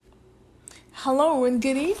Hello and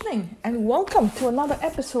good evening, and welcome to another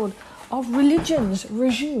episode of Religions,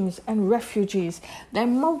 Regimes, and Refugees, their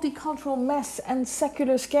multicultural mess and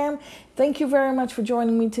secular scam. Thank you very much for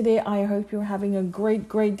joining me today. I hope you're having a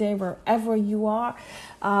great day wherever you are.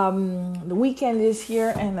 The weekend is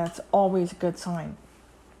here, and that's always a good sign.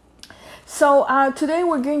 So today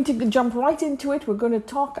we're going to jump right into it. We're going to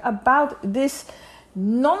talk about this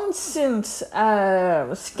nonsense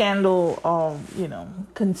scandal or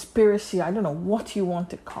conspiracy, I don't know what you want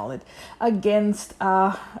to call it, against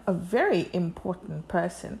a very important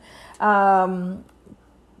person.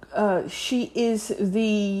 She is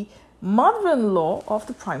the mother-in-law of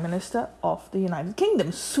the Prime Minister of the United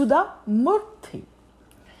Kingdom, Sudha Murthy.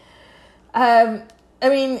 I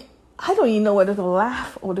don't even know whether to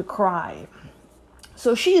laugh or to cry.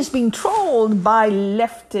 So she is being trolled by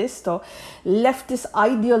leftist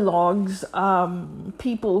ideologues,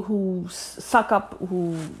 people who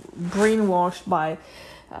who brainwashed by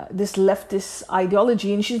this leftist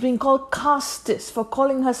ideology, and she's being called casteist for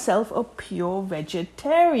calling herself a pure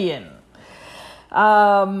vegetarian.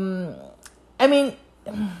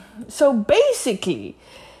 So basically,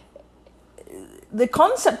 the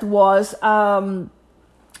concept was,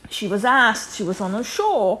 she was asked, she was on a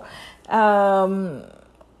show,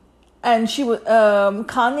 and she was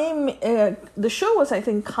the show was, I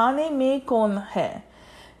think, Khane Mein Kaun Hai,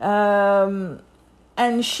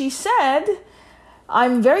 and she said,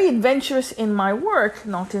 "I'm very adventurous in my work,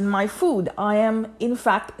 not in my food. I am, in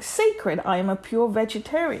fact, sacred. I am a pure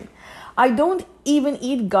vegetarian. I don't even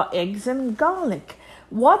eat eggs and garlic.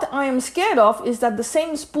 What I am scared of is that the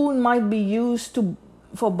same spoon might be used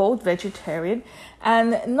for both vegetarian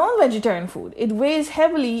and non-vegetarian food. It weighs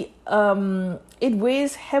heavily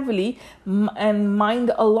and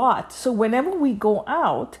mind a lot. So whenever we go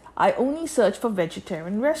out, I only search for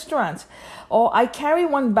vegetarian restaurants, or I carry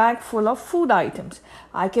one bag full of food items.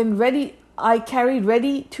 I carry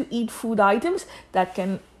ready to eat food items that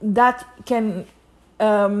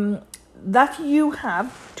you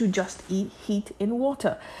have to just heat in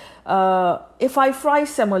water. If I fry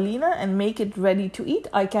semolina and make it ready to eat,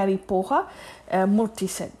 I carry poha," Murthy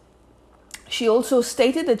said. She also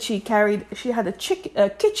stated that she had a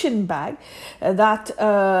kitchen bag that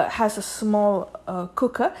has a small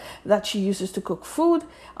cooker that she uses to cook food.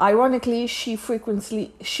 Ironically, she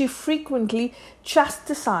frequently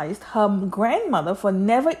chastised her grandmother for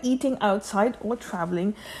never eating outside or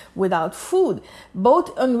traveling without food,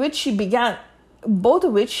 both of which she began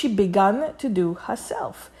to do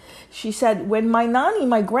herself. She said, "When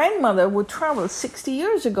my grandmother, would travel 60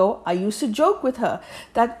 years ago, I used to joke with her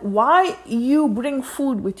that why you bring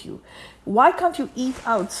food with you? Why can't you eat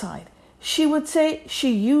outside?" She would say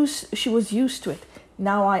she was used to it.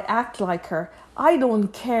 Now I act like her. I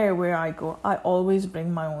don't care where I go. I always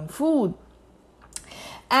bring my own food.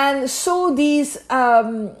 And so these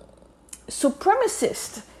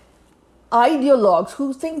supremacist ideologues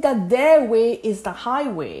who think that their way is the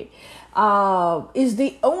highway, is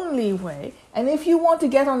the only way, and if you want to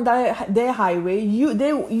get on their highway,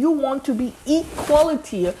 you want to be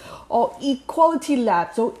equality or equality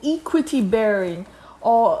labs or equity bearing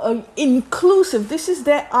or inclusive. This is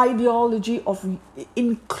their ideology of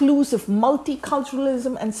inclusive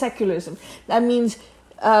multiculturalism and secularism. That means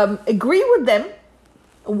agree with them,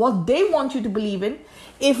 what they want you to believe in.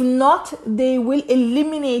 If not, they will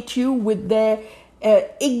eliminate you with their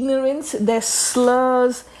ignorance, their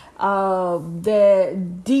slurs, their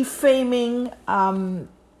defaming.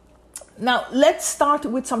 Now, let's start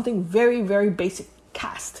with something very basic: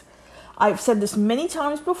 caste. I've said this many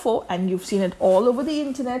times before, and you've seen it all over the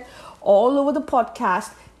internet, all over the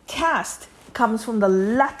podcast. Caste comes from the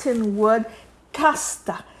Latin word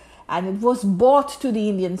casta, and it was brought to the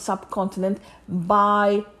Indian subcontinent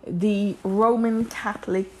by the Roman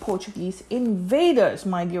Catholic Portuguese invaders,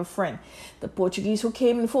 my dear friend. The Portuguese who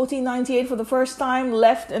came in 1498 for the first time,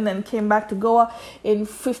 left and then came back to Goa in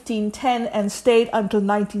 1510 and stayed until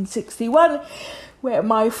 1961, where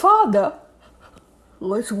my father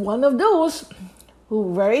was one of those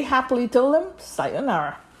who very happily told them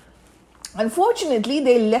sayonara. Unfortunately,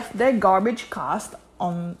 they left their garbage caste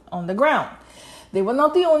on the ground. They were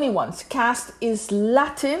not the only ones. Caste is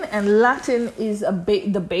Latin, and Latin is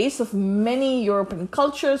the base of many European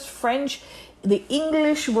cultures. French, the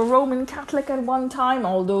English were Roman Catholic at one time,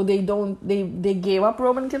 although they gave up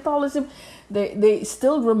Roman Catholicism. They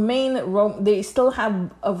still remain They still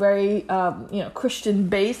have a very Christian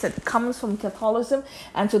base that comes from Catholicism,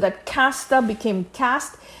 and so that casta became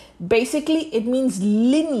caste. Basically, it means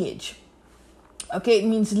lineage. Okay, it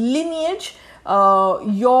means lineage.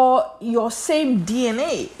 Your same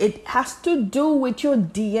DNA. It has to do with your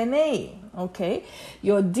DNA. okay?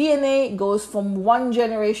 Your DNA goes from one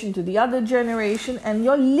generation to the other generation, and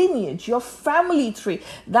your lineage, your family tree,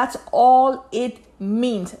 that's all it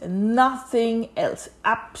means. Nothing else.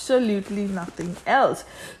 Absolutely nothing else.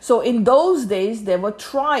 So in those days, there were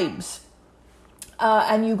tribes.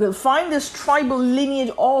 And you will find this tribal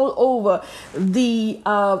lineage all over the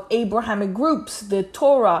Abrahamic groups, the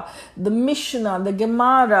Torah, the Mishnah, the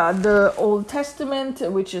Gemara, the Old Testament,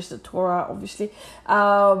 which is the Torah, obviously.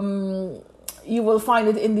 You will find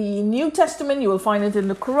it in the New Testament, you will find it in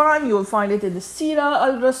the Quran, you will find it in the Sirah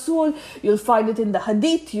al-Rasul, you'll find it in the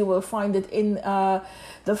Hadith, you will find it in the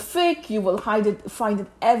fiqh, you will find it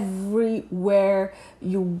everywhere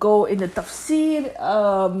you go, in the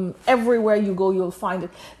tafsir, everywhere you go you'll find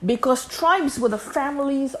it, because tribes were the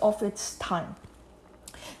families of its time.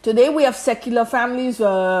 Today we have secular families,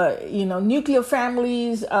 nuclear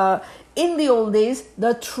families. In the old days,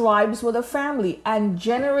 the tribes were the family, and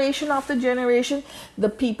generation after generation, the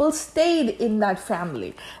people stayed in that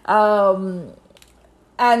family. And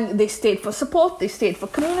they stayed for support, they stayed for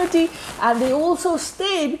community, and they also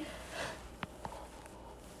stayed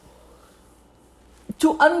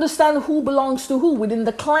to understand who belongs to who within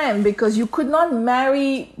the clan, because you could not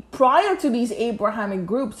marry prior to these Abrahamic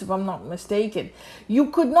groups, if I'm not mistaken. You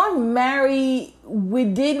could not marry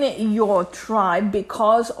within your tribe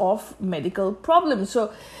because of medical problems.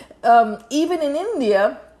 So even in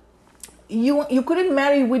India, you couldn't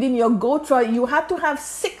marry within your gotra. You had to have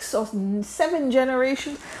 6 or 7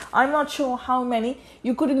 generations. I'm not sure how many.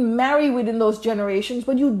 You couldn't marry within those generations,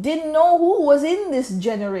 but you didn't know who was in this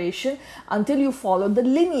generation until you followed the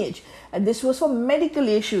lineage. And this was for medical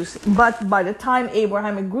issues. But by the time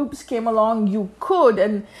Abrahamic groups came along, you could,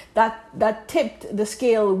 and that tipped the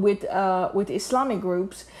scale with Islamic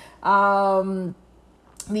groups.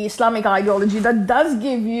 The Islamic ideology that does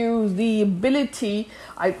give you the ability,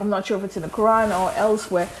 I'm not sure if it's in the Quran or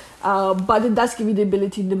elsewhere, but it does give you the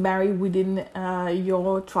ability to marry within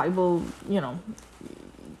your tribal,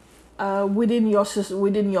 within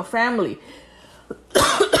your family.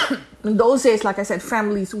 In those days, like I said,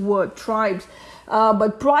 families were tribes.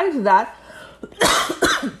 But prior to that,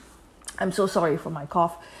 I'm so sorry for my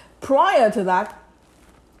cough. Prior to that,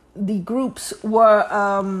 the groups were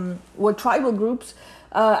tribal groups.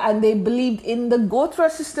 And they believed in the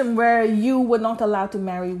Gotra system, where you were not allowed to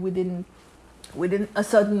marry within a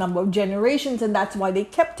certain number of generations, and that's why they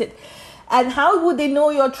kept it. And how would they know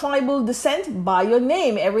your tribal descent? By your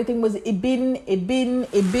name. Everything was Ibn,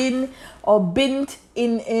 or Bint.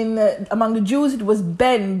 In among the Jews, it was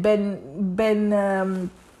Ben.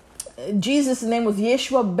 Jesus' name was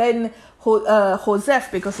Yeshua ben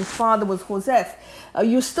Joseph, because his father was Joseph.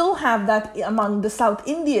 You still have that among the South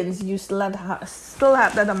Indians. You still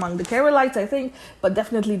have that among the Keralites, I think, but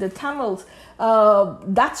definitely the Tamils.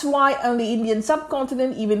 That's why on the Indian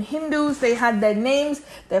subcontinent, even Hindus, they had their names.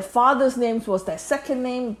 Their father's names was their second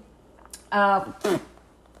name.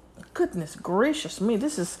 Goodness gracious me,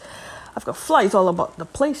 I've got flies all about the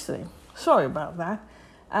place today. Sorry about that.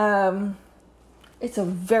 It's a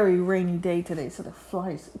very rainy day today, so the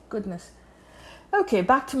flies, goodness. Okay,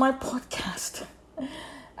 back to my podcast.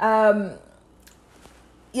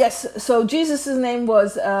 Yes, so Jesus' name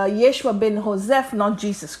was Yeshua ben Joseph, not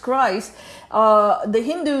Jesus Christ. The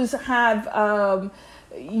Hindus have, that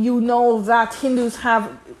Hindus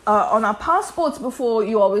have on our passports before,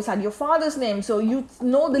 you always had your father's name. So you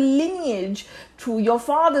know the lineage through your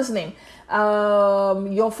father's name.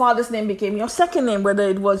 Your father's name became your second name, whether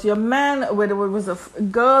it was your man, whether it was a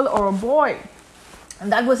girl or a boy.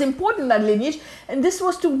 And that was important, that lineage. And this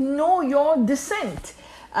was to know your descent.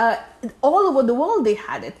 All over the world they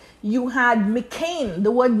had it. You had McCain.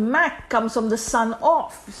 The word Mac comes from the son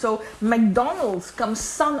of. So McDonald's comes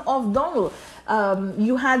son of Donald.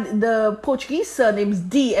 You had the Portuguese surnames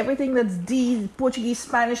D. Everything that's D, Portuguese,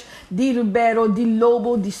 Spanish, D. Ribeiro, D.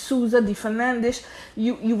 Lobo, D. Souza, D. Fernandes.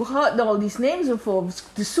 You've heard all these names before.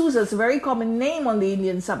 D. Souza is a very common name on the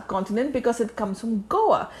Indian subcontinent because it comes from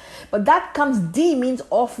Goa. But that comes, D means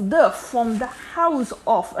of the, from the house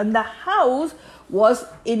of. And the house was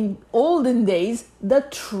in olden days the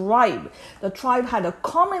tribe. The tribe had a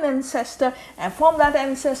common ancestor, and from that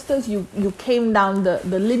ancestors you came down the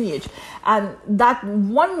lineage. And that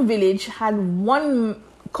one village had one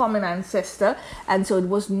common ancestor, and so it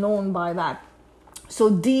was known by that. So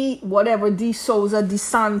D Souza, D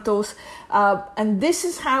Santos, and this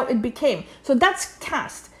is how it became. So that's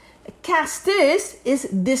caste. Casteist is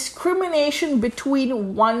discrimination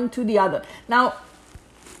between one to the other. Now,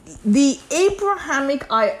 the Abrahamic,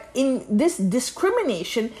 in this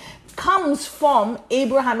discrimination, comes from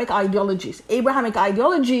Abrahamic ideologies. Abrahamic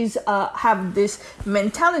ideologies have this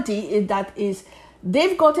mentality that is,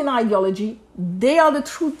 they've got an ideology, they are the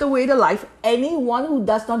truth, the way, the life. Anyone who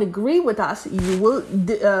does not agree with us, you will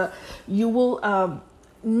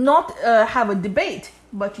not have a debate,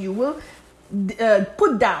 but you will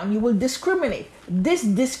put down, you will discriminate. This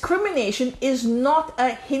discrimination is not a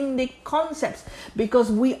Hindu concept,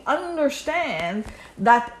 because we understand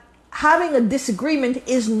that having a disagreement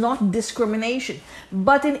is not discrimination.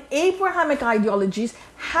 But in Abrahamic ideologies,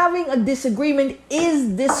 having a disagreement is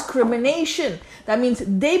discrimination. That means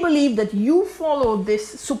they believe that you follow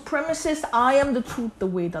this supremacist, I am the truth, the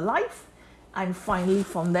way, the life. And finally,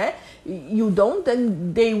 from there, you don't,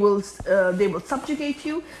 then they will subjugate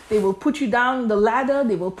you. They will put you down the ladder.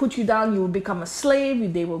 They will put you down. You will become a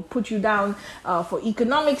slave. They will put you down for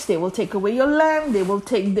economics. They will take away your land. They will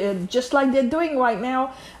take, just like they're doing right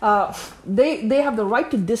now. They have the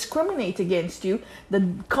right to discriminate against you. The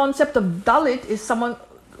concept of Dalit is someone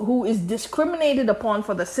who is discriminated upon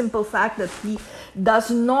for the simple fact that he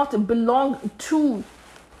does not belong to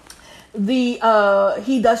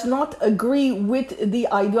he does not agree with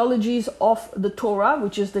the ideologies of the Torah,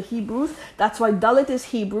 which is the Hebrews. That's why Dalit is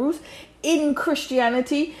Hebrews. In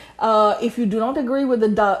Christianity, if you do not agree with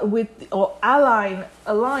or align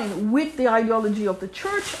with the ideology of the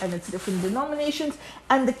church and its different denominations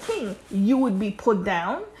and the king, you would be put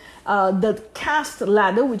down. The caste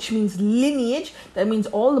ladder, which means lineage, that means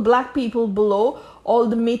all the black people below, all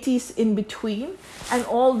the Métis in between, and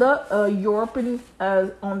all the European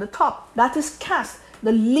on the top. That is caste.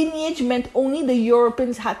 The lineage meant only the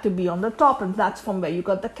Europeans had to be on the top, and that's from where you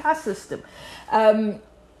got the caste system. And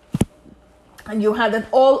you had it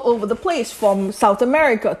all over the place, from South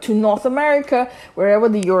America to North America, wherever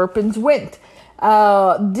the Europeans went.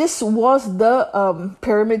 This was the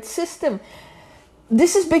pyramid system.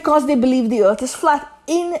 This is because they believe the earth is flat.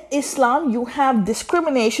 In Islam, you have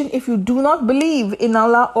discrimination. If you do not believe in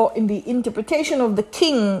Allah or in the interpretation of the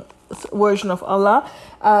king's version of Allah,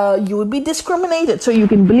 you would be discriminated. So you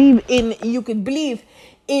can believe in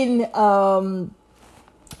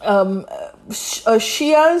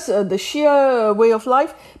Shias, the Shia way of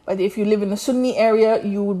life, but if you live in a Sunni area,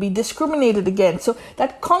 you would be discriminated against. So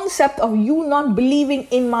that concept of you not believing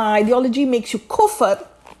in my ideology makes you kufr,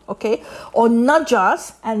 okay, or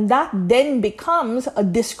najas, and that then becomes a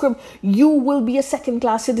you will be a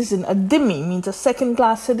second-class citizen. A dhimmi means a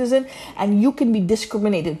second-class citizen, and you can be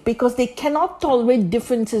discriminated because they cannot tolerate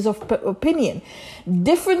differences of opinion.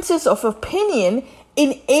 Differences of opinion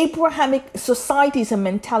in Abrahamic societies and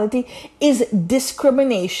mentality is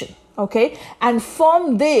discrimination. Okay, and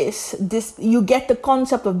from this you get the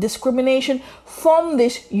concept of discrimination. From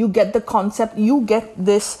this you get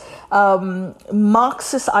this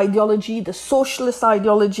Marxist ideology, the socialist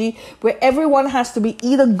ideology, where everyone has to be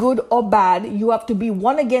either good or bad. You have to be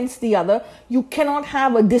one against the other. You cannot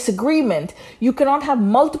have a disagreement. You cannot have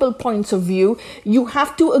multiple points of view. You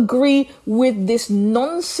have to agree with this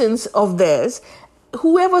nonsense of theirs,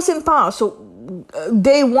 whoever's in power. So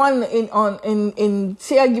day one in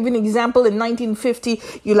say, I give you an example, in 1950,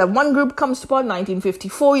 you'll have one group comes to power.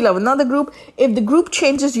 1954, you'll have another group. If the group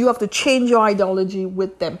changes, you have to change your ideology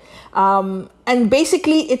with them. And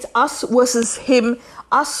basically, it's us versus him,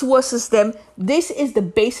 us versus them. This is the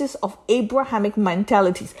basis of Abrahamic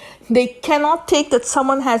mentalities. They cannot take that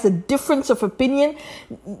someone has a difference of opinion,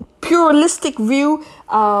 pluralistic view.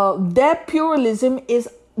 Their pluralism is,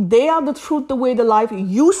 they are the truth, the way, the life.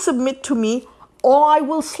 You submit to me, or I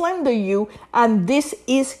will slander you. And this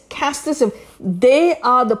is casteism. They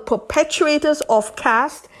are the perpetuators of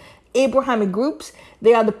caste, Abrahamic groups.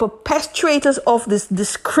 They are the perpetrators of this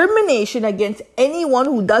discrimination against anyone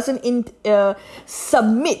who doesn't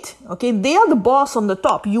submit. Okay, they are the boss on the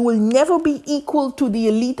top. You will never be equal to the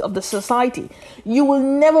elite of the society. You will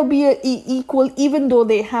never be equal, even though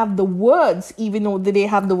they have the words, even though they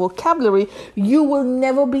have the vocabulary. You will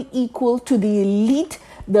never be equal to the elite,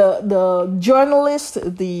 the journalists,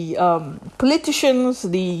 the politicians,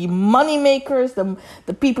 the money makers, the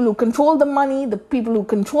people who control the money, the people who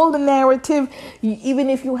control the narrative. Even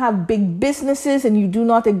if you have big businesses and you do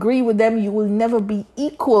not agree with them, you will never be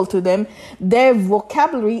equal to them. Their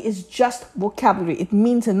vocabulary is just vocabulary. It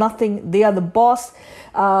means nothing. They are the boss,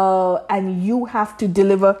 and you have to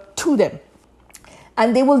deliver to them.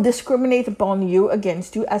 And they will discriminate upon you,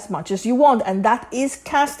 against you, as much as you want. And that is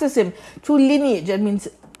casteism through lineage. That means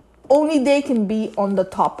only they can be on the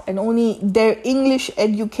top, and only their English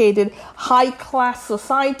educated high class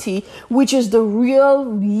society, which is the real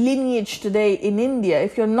lineage today in India.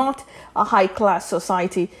 If you're not a high class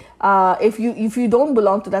society, if you don't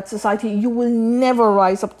belong to that society, you will never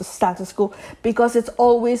rise up the status quo, because it's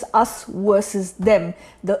always us versus them.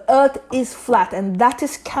 The earth is flat, and that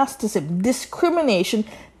is casteism. Discrimination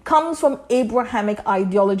comes from Abrahamic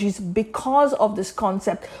ideologies because of this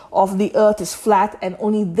concept of the earth is flat and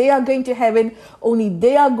only they are going to heaven, only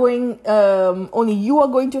you are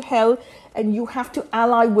going to hell, and you have to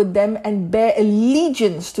ally with them and bear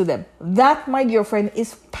allegiance to them. That, my dear friend,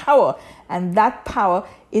 is power, and that power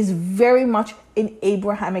is very much in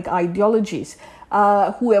Abrahamic ideologies.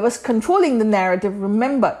 Whoever's controlling the narrative,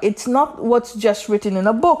 remember, it's not what's just written in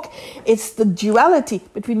a book. It's the duality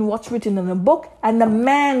between what's written in a book and the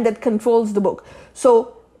man that controls the book.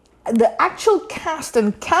 So the actual caste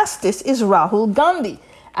and casteist is Rahul Gandhi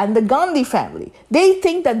and the Gandhi family. They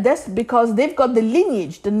think that that's because they've got the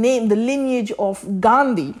lineage, the lineage of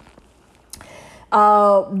Gandhi.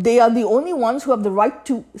 They are the only ones who have the right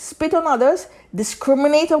to spit on others,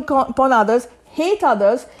 discriminate upon others, hate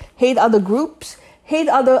other groups, hate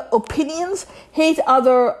other opinions, hate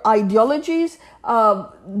other ideologies.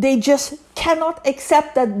 They just cannot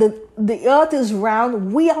accept that the earth is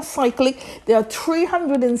round, we are cyclic. There are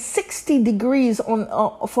 360 degrees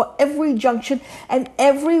for every junction, and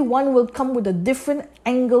everyone will come with a different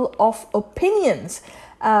angle of opinions.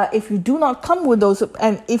 If you do not come with those,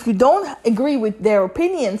 and if you don't agree with their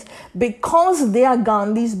opinions, because they are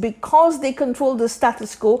Gandhis, because they control the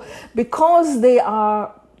status quo, because they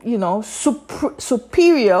are,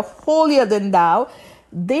 superior, holier than thou,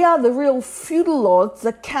 they are the real feudal lords,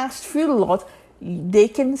 the caste feudal lords. They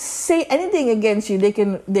can say anything against you. They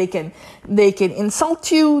can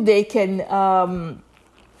insult you. They can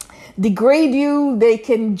degrade you. They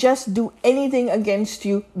can just do anything against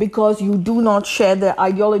you because you do not share their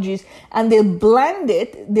ideologies, and they blind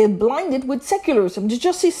it with secularism. You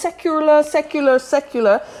just see secular,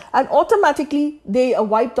 and automatically they are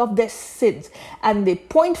wiped off their sins, and they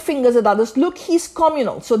point fingers at others. Look, he's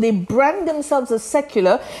communal. So they brand themselves as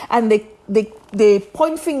secular, and they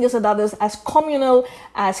point fingers at others as communal,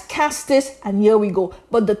 as casteist, and here we go.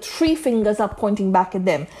 But the three fingers are pointing back at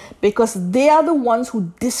them, because they are the ones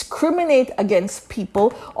who discriminate against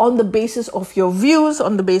people on the basis of your views,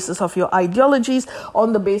 on the basis of your ideologies,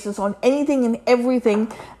 on the basis on anything and everything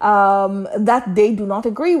that they do not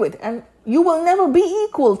agree with. And you will never be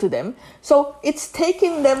equal to them. So it's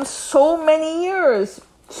taken them so many years,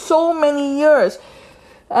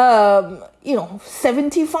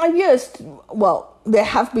 75 years. Well, there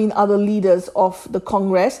have been other leaders of the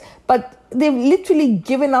Congress, but they've literally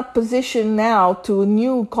given up position now to a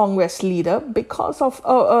new Congress leader because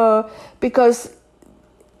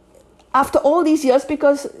after all these years,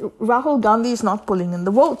 because Rahul Gandhi is not pulling in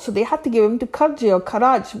the vote, so they had to give him to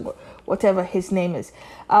Karaj, whatever his name is.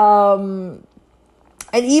 And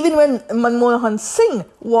even when Manmohan Singh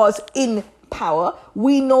was in power,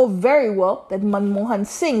 we know very well that Manmohan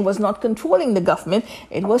Singh was not controlling the government.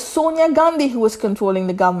 It was Sonia Gandhi who was controlling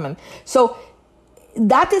the government. So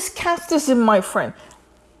that is casteism, my friend.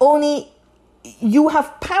 Only you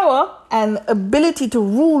have power and ability to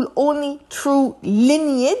rule only through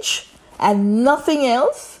lineage and nothing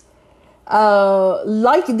else.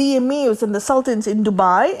 Like the emirs and the sultans in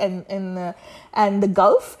Dubai and the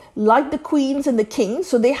Gulf, like the queens and the kings,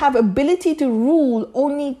 so they have ability to rule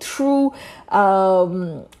only through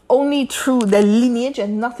their lineage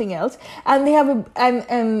and nothing else. And they have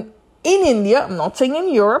and in India, I'm not saying in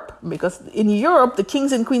Europe, because in Europe the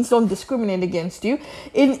kings and queens don't discriminate against you.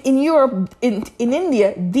 In Europe, in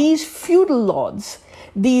India, these feudal lords,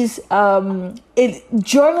 these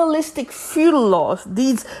journalistic feudal lords,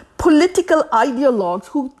 these political ideologues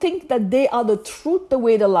who think that they are the truth, the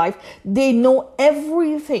way, the life, they know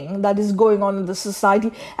everything that is going on in the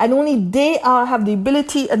society, and only they have the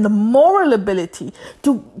ability and the moral ability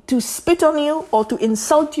to spit on you or to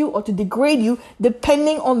insult you or to degrade you,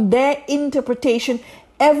 depending on their interpretation.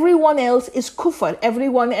 Everyone else is kufar,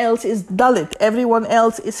 everyone else is dalit, everyone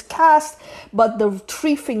else is caste, but the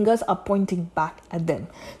three fingers are pointing back at them.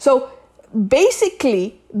 So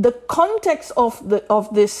basically, the context of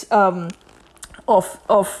this post,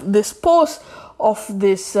 of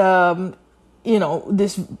this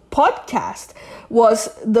this podcast, was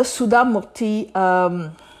the Sudha Murthy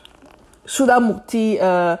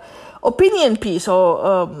opinion piece,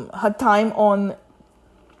 or her time on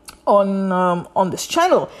this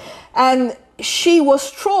channel, and she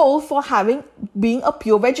was trolled for being a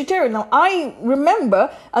pure vegetarian. Now, I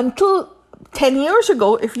remember until 10 years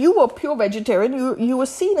ago, if you were pure vegetarian, you were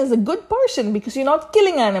seen as a good person because you're not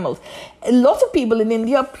killing animals. A lot of people in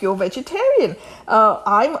India are pure vegetarian.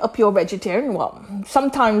 I'm a pure vegetarian. Well,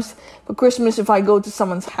 sometimes for Christmas, if I go to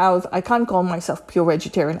someone's house, I can't call myself pure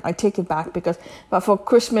vegetarian. I take it back because but for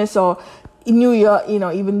Christmas or New Year,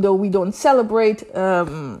 even though we don't celebrate,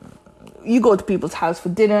 you go to people's house for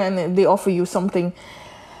dinner and they offer you something.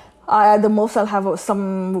 At the most, I'll have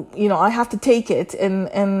I have to take it.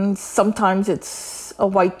 And sometimes it's a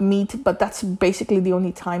white meat, but that's basically the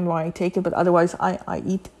only time where I take it. But otherwise, I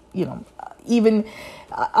eat,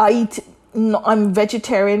 I'm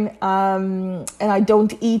vegetarian, and I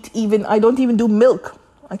don't even do milk.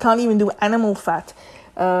 I can't even do animal fat,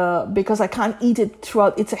 because I can't eat it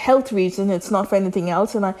throughout. It's a health reason. It's not for anything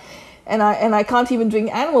else. And I can't even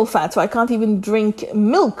drink animal fat, so I can't even drink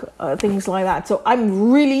milk, things like that. So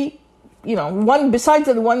I'm really, besides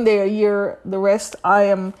that one day a year, the rest I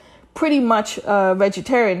am pretty much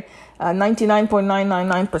vegetarian,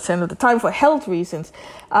 99.999% of the time for health reasons.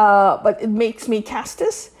 But it makes me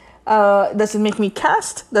casteist. Does it make me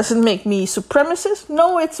caste? Does it make me supremacist?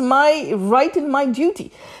 No, it's my right and my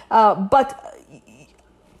duty. But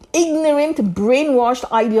ignorant, brainwashed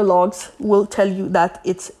ideologues will tell you that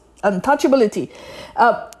it's untouchability.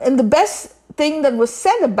 And the best thing that was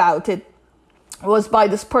said about it was by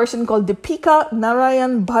this person called Deepika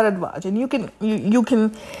Narayan Bharadwaj, and you can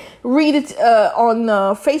read it on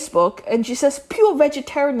Facebook. And she says pure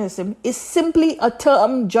vegetarianism is simply a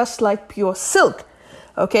term just like pure silk,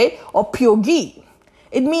 okay, or pure ghee.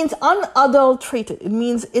 It means unadulterated. It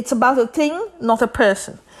means it's about a thing, not a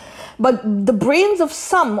person. But the brains of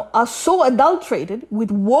some are so adulterated with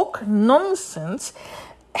woke nonsense,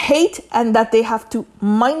 hate, and that they have to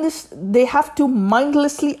mindlessly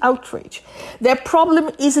outrage. Their problem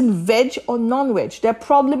isn't veg or non-veg. Their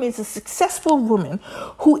problem is a successful woman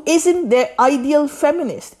who isn't their ideal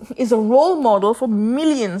feminist, is a role model for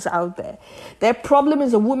millions out there. Their problem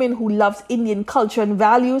is a woman who loves Indian culture and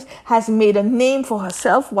values, has made a name for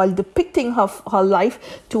herself while depicting her life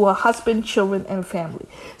to her husband, children, and family.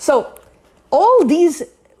 So all these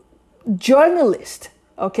journalists,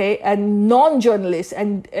 okay, and non-journalists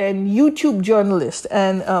and YouTube journalists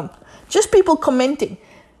and just people commenting,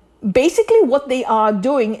 basically what they are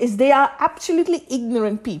doing is they are absolutely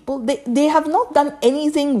ignorant people. They have not done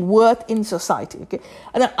anything worth in society, okay?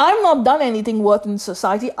 And I'm not done anything worth in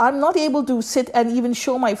society. I'm not able to sit and even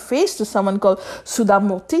show my face to someone called Sudha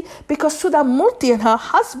Murthy, because Sudha Murthy and her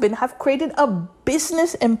husband have created a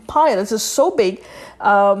business empire that is so big,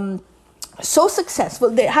 so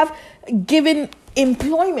successful. They have given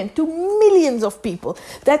employment to millions of people.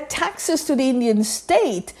 Their taxes to the Indian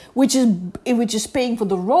state, which is paying for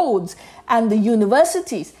the roads and the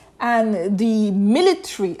universities and the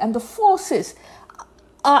military and the forces,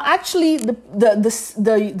 are actually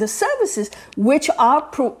the services which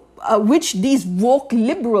which these woke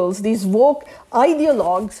liberals, these woke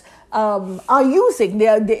ideologues are using.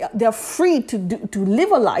 They are free to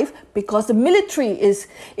live a life because the military is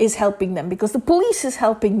helping them, because the police is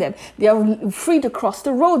helping them. They are free to cross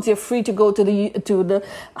the roads. They're free to go to the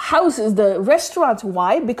houses, the restaurants.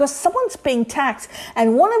 Why? Because someone's paying tax,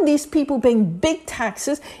 and one of these people paying big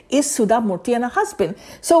taxes is Sudha Murthy and her husband.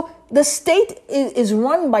 So the state is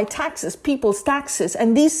run by taxes, people's taxes,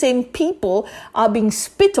 and these same people are being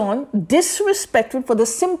spit on, disrespected for the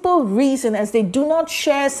simple reason as they do not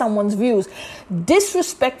share someone's views.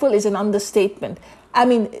 Disrespectful is an understatement. I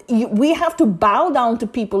mean, we have to bow down to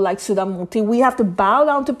people like Sudha Murthy. We have to bow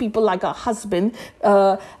down to people like her husband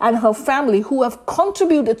and her family, who have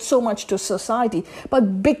contributed so much to society.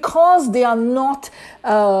 But because they are not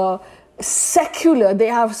secular, they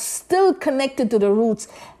are still connected to the roots.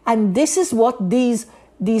 And this is what these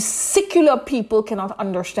secular people cannot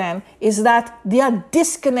understand, is that they are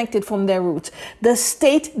disconnected from their roots. The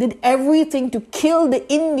state did everything to kill the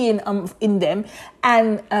Indian in them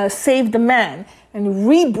and save the man, and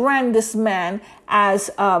rebrand this man as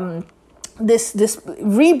rebrand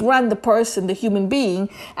the person, the human being,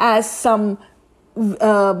 as some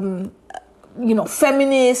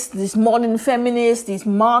feminists, these modern feminists, these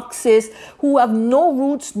Marxists who have no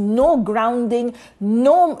roots, no grounding,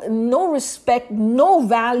 no respect, no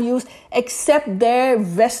values except their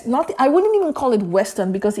I wouldn't even call it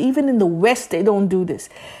Western, because even in the West they don't do this.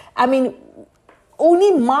 I mean,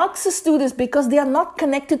 only Marxists do this because they are not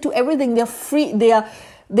connected to everything. They're free. They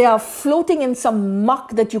are floating in some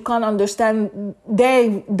muck that you can't understand.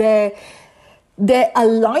 their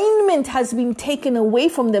alignment has been taken away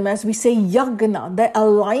from them. As we say, yagna, their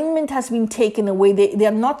alignment has been taken away. They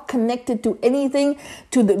are not connected to anything,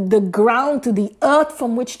 to the ground, to the earth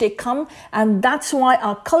from which they come. And that's why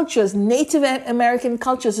our cultures, Native American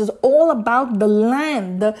cultures, is all about the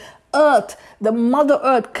land, the earth, the mother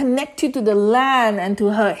earth, connected to the land and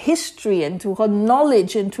to her history and to her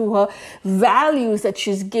knowledge and to her values that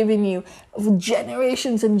she's given you for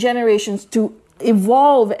generations and generations to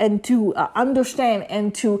evolve and to understand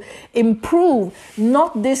and to improve,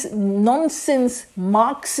 not this nonsense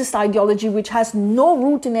Marxist ideology which has no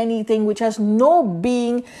root in anything, which has no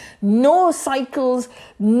being, no cycles,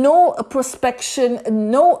 no prospection,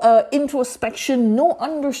 no introspection, no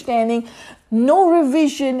understanding, no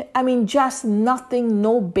revision. I mean, just nothing,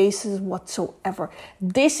 no basis whatsoever.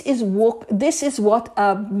 This is what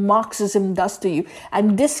Marxism does to you.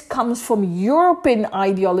 And this comes from European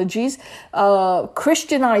ideologies,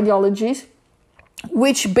 Christian ideologies,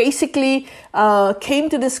 which basically came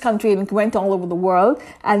to this country and went all over the world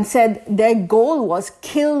and said their goal was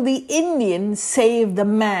kill the Indian, save the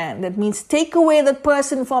man. That means take away that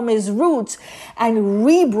person from his roots and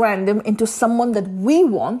rebrand him into someone that we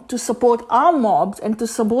want to support our mobs and to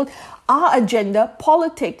support our agenda,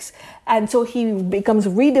 politics. And so he becomes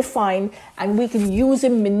redefined and we can use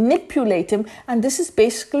him, manipulate him. And this is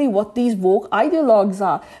basically what these woke ideologues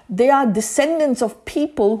are. They are descendants of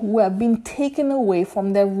people who have been taken away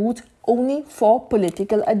from their roots only for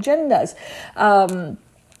political agendas.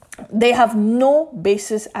 They have no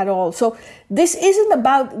basis at all. So this isn't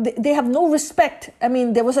about, they have no respect. I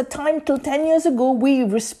mean, there was a time till 10 years ago, we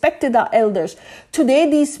respected our elders. Today,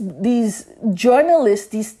 these journalists,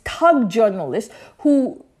 these thug journalists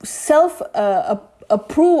who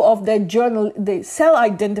approve of their journal, they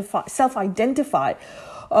self-identify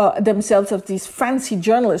themselves as these fancy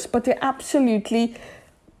journalists, but they're absolutely,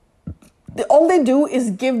 all they do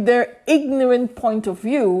is give their ignorant point of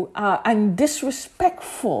view and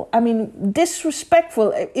disrespectful. I mean,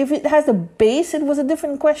 disrespectful. If it has a base, it was a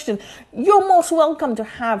different question. You're most welcome to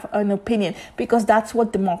have an opinion because that's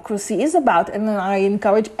what democracy is about. And I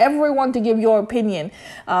encourage everyone to give your opinion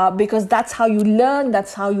because that's how you learn,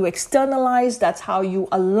 that's how you externalize, that's how you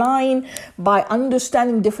align by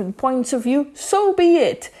understanding different points of view. So be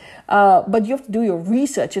it. But you have to do your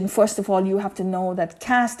research. And first of all, you have to know that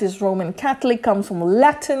caste is Roman Catholic, comes from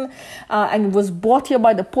Latin, and was brought here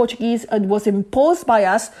by the Portuguese. It was imposed by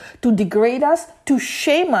us to degrade us, to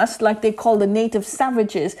shame us, like they call the native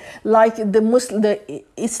savages, like the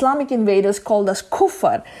Islamic invaders called us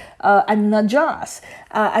kufar and najas.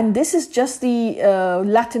 And this is just the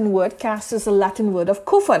Latin word. Caste is a Latin word of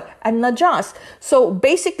kufar and najas. So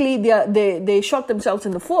basically, they shot themselves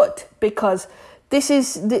in the foot because this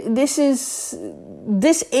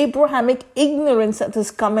Abrahamic ignorance that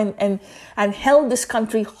has come and held this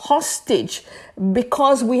country hostage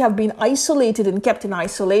because we have been isolated and kept in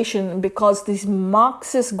isolation because these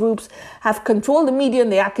Marxist groups have controlled the media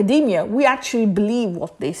and the academia. We actually believe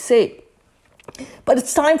what they say. But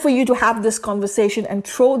it's time for you to have this conversation and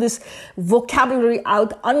throw this vocabulary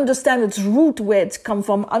out, understand its root, where it's come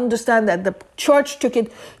from, understand that the church took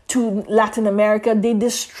it to Latin America. They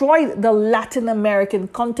destroyed the Latin American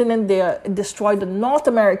continent. They destroyed the North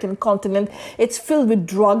American continent. It's filled with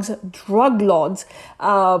drugs, drug lords.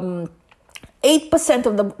 8%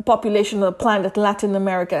 of the population of the planet Latin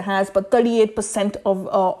America has, but 38%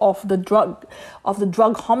 of the drug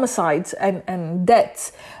homicides and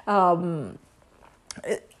deaths.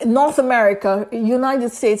 North America,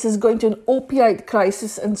 United States is going to an opioid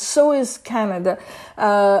crisis, and so is Canada.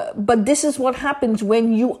 But this is what happens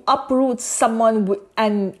when you uproot someone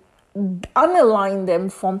and unalign them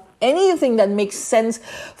from anything that makes sense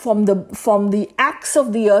from the acts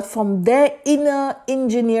of the earth, from their inner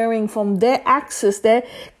engineering, from their axis, their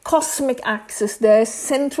cosmic axis, their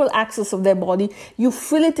central axis of their body. You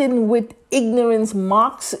fill it in with ignorant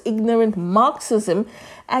Marxism,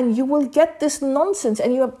 and you will get this nonsense.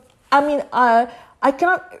 And I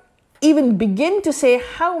cannot even begin to say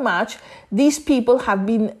how much these people have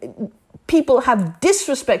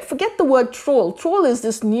disrespect. Forget the word troll. Troll is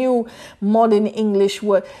this new modern English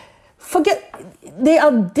word. They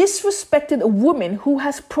are disrespected a woman who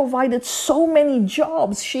has provided so many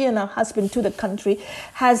jobs. She and her husband to the country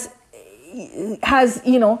has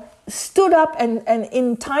stood up and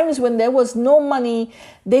in times when there was no money,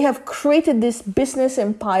 they have created this business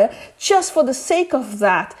empire. Just for the sake of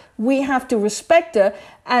that, we have to respect her.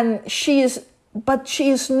 And she is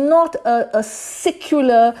not a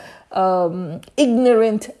secular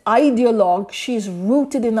ignorant ideologue. She's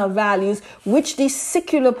rooted in her values, which these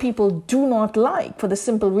secular people do not like, for the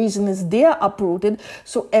simple reason is they are uprooted.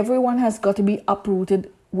 So everyone has got to be uprooted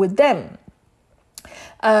with them.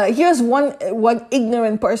 Here's one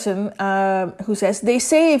ignorant person who says, they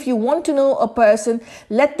say if you want to know a person,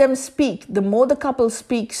 let them speak. The more the couple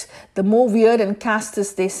speaks, the more weird and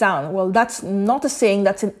casteist they sound. Well, that's not a saying.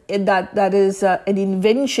 That is an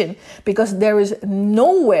invention, because there is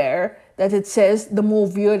nowhere that it says the more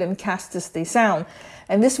weird and casteist they sound.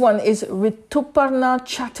 And this one is Rituparna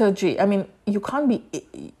Chatterjee. I mean, you can't be,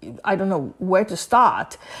 I don't know where to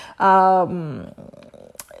start.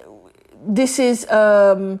 This is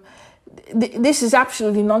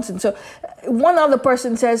absolutely nonsense. So one other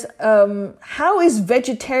person says, how is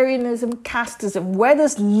vegetarianism casteism? Where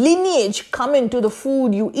does lineage come into the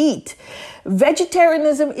food you eat?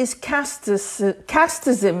 Vegetarianism is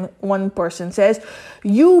casteism, one person says.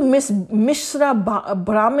 You Miss Mishra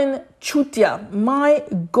Brahmin Chutya, my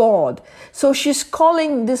God. So she's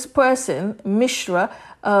calling this person, Mishra,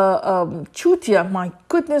 Chutya. My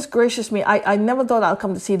goodness gracious me, I never thought I'll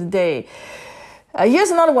come to see the day.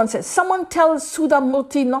 Here's another one. Says, someone tells Sudha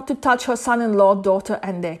Murthy not to touch her son-in-law, daughter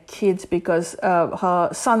and their kids because her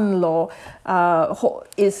son-in-law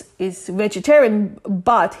is vegetarian,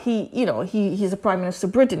 but he's a Prime Minister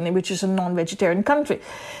of Britain, which is a non-vegetarian country.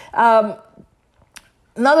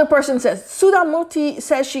 Another person says, Sudha Murthy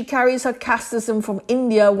says she carries her casteism from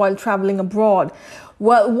India while traveling abroad.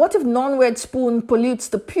 Well, what if non-veg spoon pollutes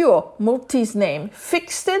the pure? Murthy's name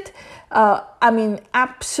fixed it.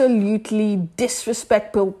 Absolutely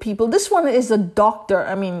disrespectful people. This one is a doctor.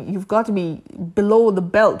 I mean, you've got to be below the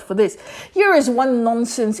belt for this. Here is one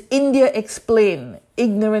nonsense India Explain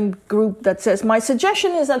ignorant group that says, my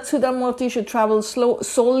suggestion is that Sudha Murthy should travel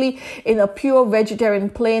solely in a pure vegetarian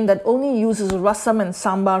plane that only uses rasam and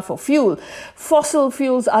sambar for fuel. Fossil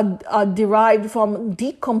fuels are derived from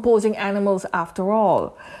decomposing animals after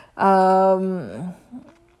all.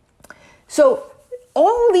 So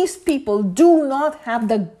all these people do not have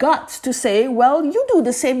the guts to say, well, you do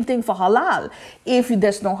the same thing for halal. If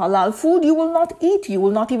there's no halal food, you will not eat. You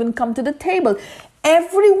will not even come to the table.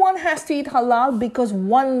 Everyone has to eat halal because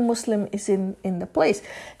one Muslim is in the place.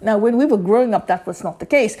 Now, when we were growing up, that was not the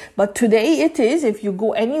case. But today it is. If you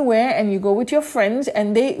go anywhere and you go with your friends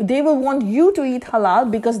and they will want you to eat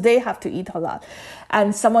halal because they have to eat halal.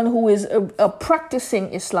 And someone who is a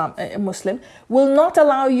practicing Islam, a Muslim, will not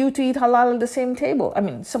allow you to eat halal at the same table. I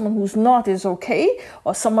mean, someone who's not is okay,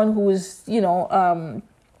 or someone who is,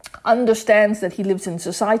 understands that he lives in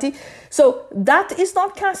society. So that is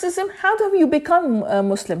not casteism. How do you become a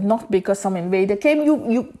Muslim? Not because some invader came.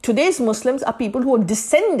 Today's Muslims are people who are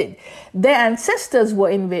descended. Their ancestors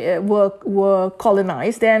were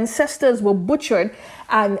colonized. Their ancestors were butchered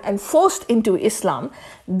and forced into Islam.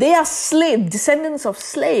 They are descendants of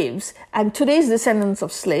slaves, and today's descendants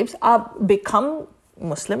of slaves are become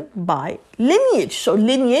Muslim by lineage. So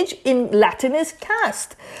lineage in Latin is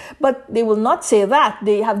caste, but they will not say that.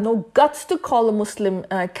 They have no guts to call a Muslim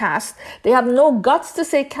caste. They have no guts to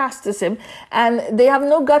say casteism, and they have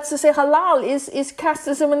no guts to say halal is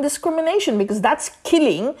casteism and discrimination, because that's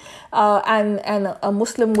killing. And a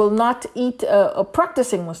Muslim will not eat, a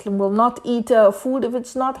practicing Muslim will not eat food if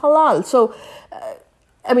it's not halal. So,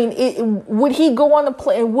 would he go on a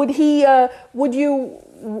plane? Would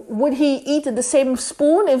he eat the same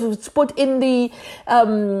spoon if it's put in the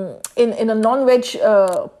in a non-veg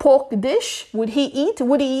pork dish? Would he eat?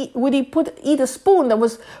 Would he eat a spoon that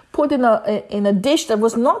was put in a dish that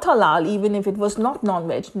was not halal, even if it was not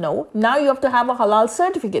non-veg? No. Now you have to have a halal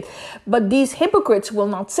certificate. But these hypocrites will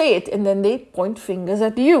not say it, and then they point fingers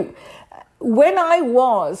at you.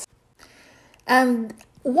 And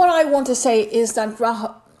what I want to say is that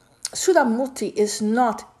Sudha Murthy is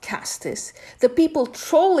not casteist. The people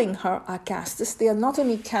trolling her are casteist. They are not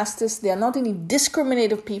only casteist, they are not only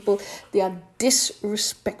discriminative people, they are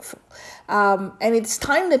disrespectful. And it's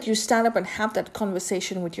time that you stand up and have that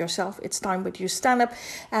conversation with yourself. It's time that you stand up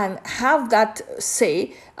and have that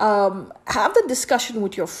have the discussion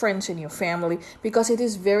with your friends and your family, because it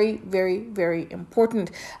is very, very, very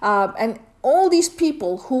important. And all these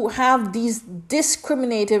people who have these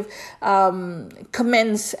discriminative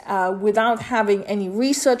comments without having any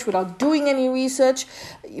research, without doing any research,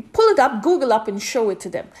 pull it up, Google up, and show it to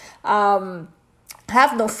them.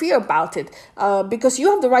 have no fear about it, because you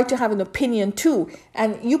have the right to have an opinion too,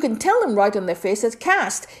 and you can tell them right on their face that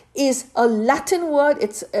caste is a Latin word.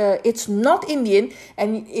 It's not Indian,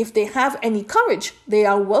 and if they have any courage, they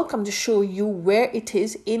are welcome to show you where it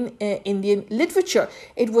is in Indian literature.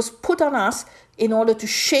 It was put on us in order to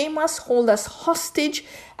shame us, hold us hostage,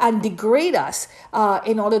 and degrade us,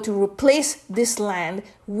 in order to replace this land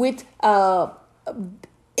with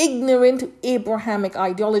ignorant Abrahamic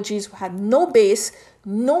ideologies who had no base,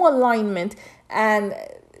 no alignment, and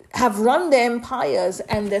have run their empires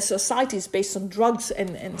and their societies based on drugs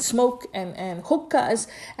and smoke and hookahs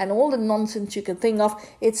and all the nonsense you can think of.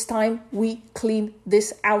 It's time we clean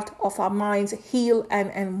this out of our minds, heal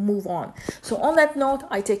and move on. So on that note,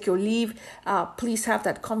 I take your leave. Please have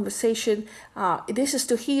that conversation. This is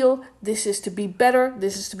to heal. This is to be better.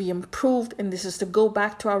 This is to be improved. And this is to go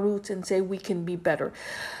back to our roots and say we can be better.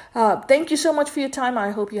 Thank you so much for your time.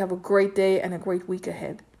 I hope you have a great day and a great week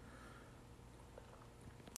ahead.